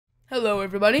Hello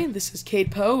everybody, this is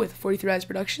Cade Poe with 43 Eyes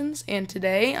Productions, and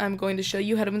today I'm going to show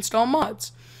you how to install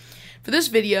mods. For this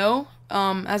video,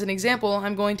 as an example,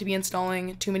 I'm going to be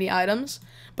installing TooManyItems,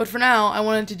 but for now I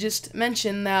wanted to just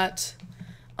mention that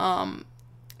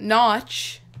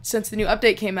Notch, since the new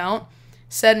update came out,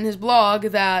 said in his blog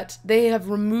that they have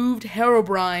removed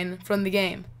Herobrine from the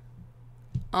game.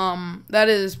 That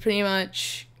is pretty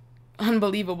much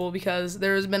unbelievable because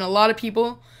there has been a lot of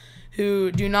people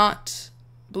who do not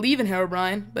believe in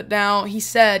Herobrine, but now he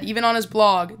said, even on his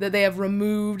blog, that they have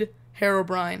removed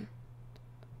Herobrine.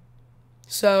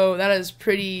 So that is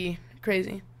pretty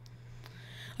crazy.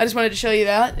 I just wanted to show you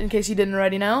that in case you didn't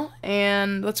already know,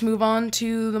 and let's move on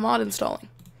to the mod installing.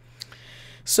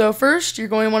 So first, you're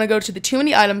going to want to go to the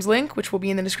TooManyItems link, which will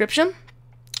be in the description.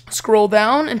 Scroll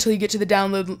down until you get to the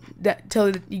download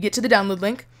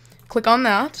link. Click on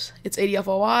that. It's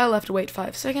ADFLY. You'll have to wait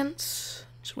 5 seconds.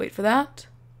 Just wait for that.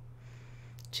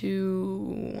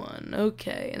 2, 1,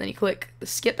 okay, and then you click the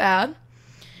skip ad,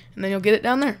 and then you'll get it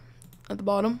down there at the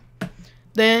bottom.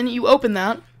 Then you open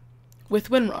that with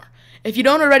WinRAR. If you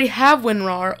don't already have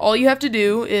WinRAR, all you have to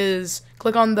do is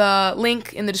click on the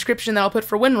link in the description that I'll put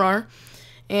for WinRAR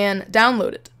and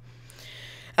download it.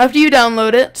 After you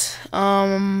download it,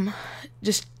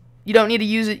 you don't need to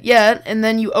use it yet, and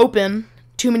then you open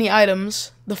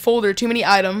TooManyItems, the folder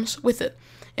TooManyItems with it,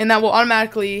 and that will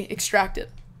automatically extract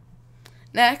it.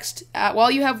 Next, while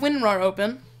you have WinRAR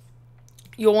open,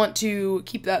 you'll want to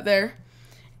keep that there.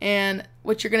 And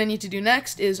what you're going to need to do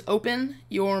next is open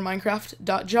your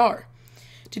Minecraft.jar.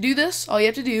 To do this, all you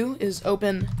have to do is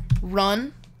open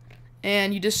run,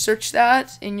 and you just search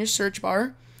that in your search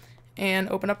bar and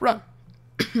open up run.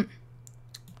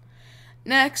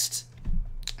 Next,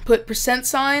 put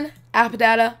 %,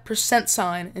 appdata,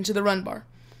 % into the run bar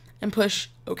and push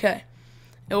OK.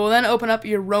 It will then open up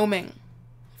your roaming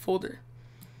folder.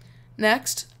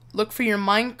 Next, look for your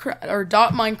Minecraft or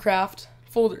 .minecraft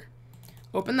folder.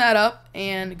 Open that up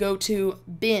and go to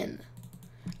bin.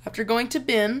 After going to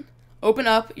bin, open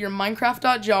up your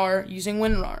Minecraft.jar using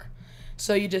WinRAR.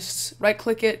 So you just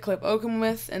right-click it, click Open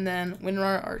With, and then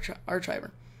WinRAR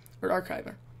Archiver or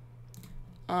Archiver.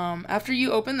 After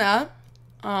you open that,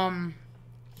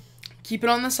 keep it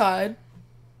on the side.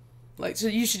 So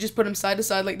you should just put them side to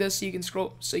side like this, so you can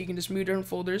scroll, so you can just move different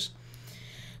folders.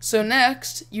 So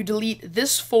next, you delete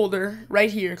this folder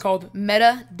right here called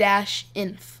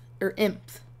meta-inf or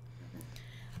inf.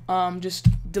 Just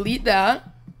delete that,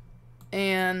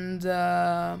 and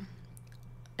that's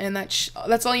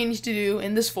all you need to do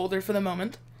in this folder for the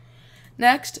moment.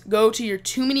 Next, go to your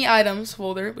TooManyItems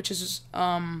folder, which is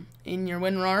in your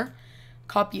WinRAR.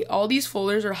 Copy all these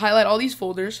folders or highlight all these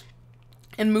folders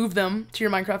and move them to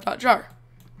your Minecraft.jar.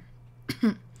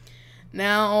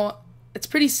 Now, it's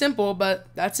pretty simple,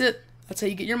 but that's it. That's how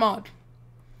you get your mod.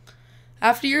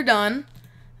 After you're done,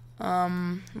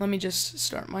 let me just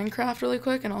start Minecraft really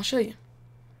quick and I'll show you.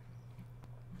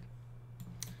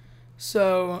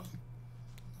 So,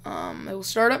 it will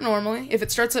start up normally. If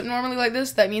it starts up normally like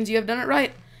this, that means you have done it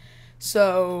right.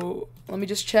 So, let me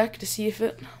just check to see if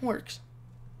it works.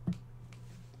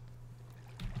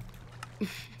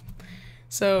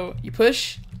 So, you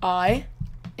push I,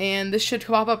 and this should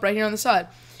pop up right here on the side.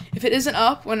 If it isn't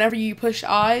up, whenever you push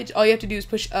I, all you have to do is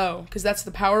push O, because that's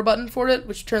the power button for it,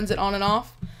 which turns it on and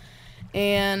off.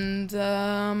 And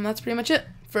that's pretty much it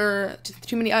for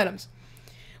TooManyItems.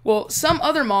 Well, some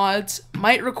other mods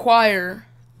might require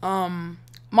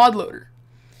mod loader,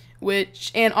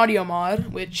 and audio mod,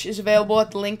 which is available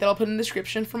at the link that I'll put in the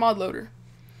description for mod loader.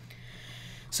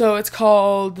 So it's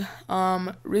called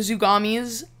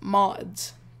Rizugami's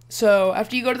Mods. So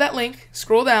after you go to that link,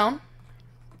 scroll down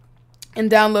and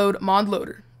download mod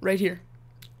loader right here.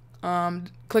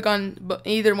 Click on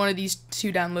either one of these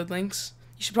two download links.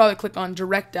 You should probably click on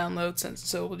direct download,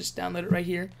 so we'll just download it right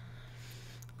here.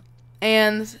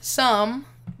 And some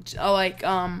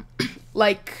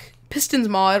like Pistons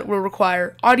mod will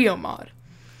require audio mod.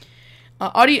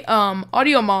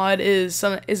 Audio mod is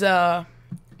a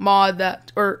mod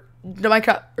that or the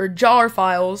Minecraft or jar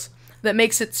files that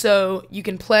makes it so you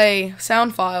can play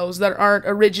sound files that aren't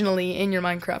originally in your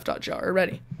Minecraft.jar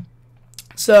already.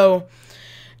 So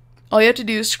all you have to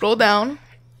do is scroll down,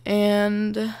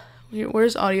 and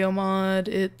where's audio mod?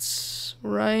 It's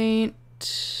right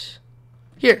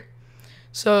here.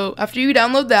 So after you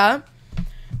download that,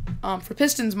 for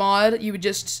Pistons mod, you would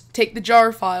just take the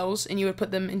jar files and you would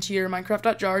put them into your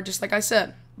Minecraft.jar, just like I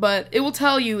said. But it will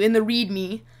tell you in the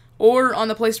README or on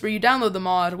the place where you download the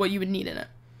mod what you would need in it.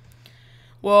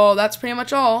 Well, that's pretty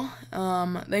much all.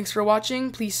 Thanks for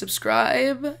watching. Please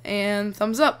subscribe and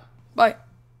thumbs up. Bye.